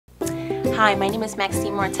Hi, my name is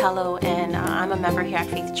Maxine Martello, and I'm a member here at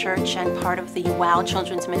Faith Church and part of the WOW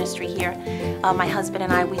Children's Ministry here. My husband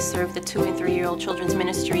and I, we serve the 2- and 3-year-old children's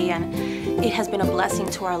ministry, and it has been a blessing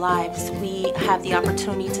to our lives. We have the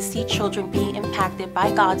opportunity to see children be impacted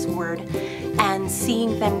by God's Word and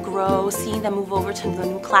seeing them grow, seeing them move over to the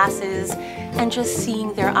new classes, and just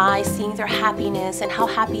seeing their eyes, seeing their happiness and how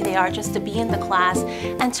happy they are just to be in the class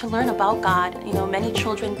and to learn about God. You know, many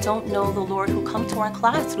children don't know the Lord who come to our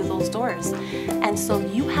class through those doors. And so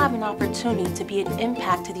you have an opportunity to be an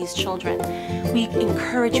impact to these children. We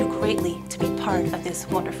encourage you greatly to be part of this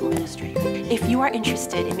wonderful ministry. If you are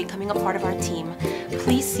interested in becoming a part of our team,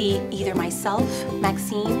 please see either myself,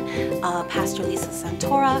 Maxine, Pastor Lisa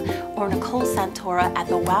Santora, or Nicole Santora at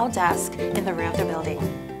the WOW desk in the rear of the building.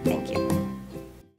 Thank you.